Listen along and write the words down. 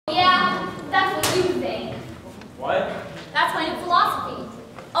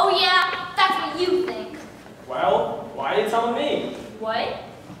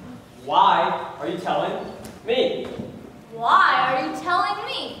Why are you telling me? Why are you telling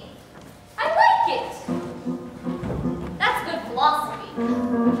me? I like it. That's good philosophy.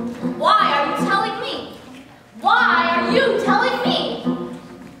 Why are you telling me? Why are you telling me?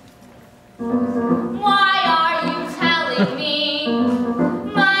 Why are you telling me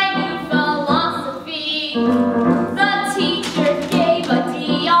my new philosophy? The teacher gave a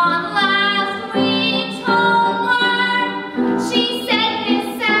D on last week's homework. She said, Miss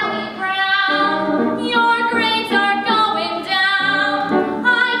Sally Brown, your grades are going down. I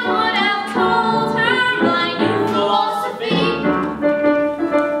could have told her my new philosophy.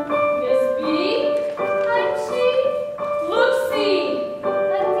 Miss B, I'm C. Look, C.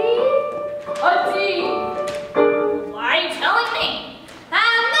 A D. Why are you telling me?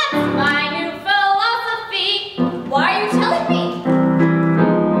 And that's my new philosophy. Why are you telling me?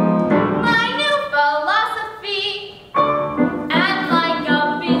 My new philosophy. And like a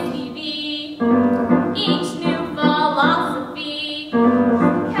busy bee, each new philosophy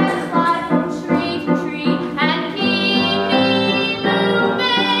can fly from tree to tree and keep me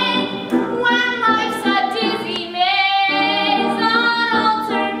moving. When life's a dizzy maze on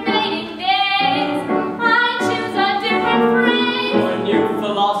alternating days, I choose a different phrase. Your new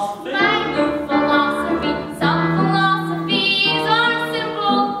philosophy? My new philosophy. Some philosophies are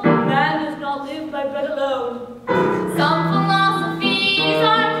simple. Man does not live by bread alone. Some philosophies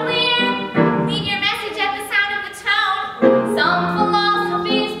are clear. Leave your message at the sound of the tone. Some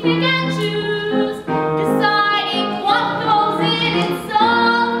philosophies pick and choose, deciding what goes in it.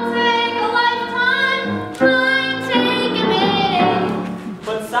 Some take a lifetime, take a minute.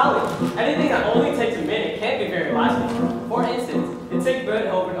 But Sally, anything that only takes a minute can't be very lasting. For instance, it took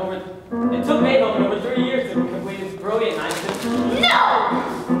Beethoven over 3 years to complete his brilliant Ninth Symphony. No! I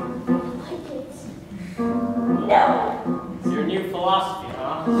like it. No! It's your new philosophy,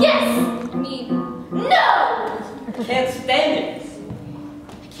 huh? Yes! I mean, no! I can't stand it.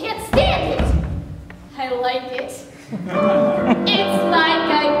 I can't stand it. I like it. It's like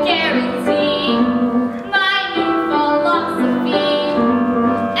a guarantee. My new philosophy.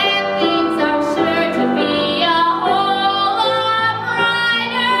 And things are sure to be a whole lot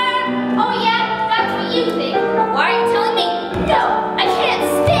brighter. Oh yeah, that's what you think. Why are you telling me? No, I can't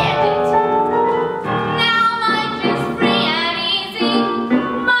stand it. Now life is free and easy.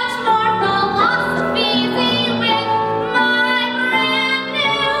 Much more philosophy with my brand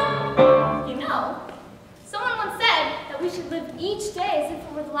new. You know, someone once said that we should live each day as if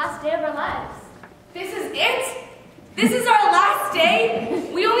it were the last day of our lives. This is it? This is our last day?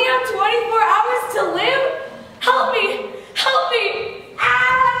 We only have 24 hours to live? Help me! Help me!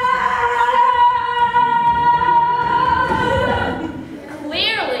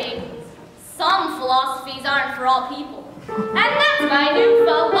 Clearly, some philosophies aren't for all people. And that's my new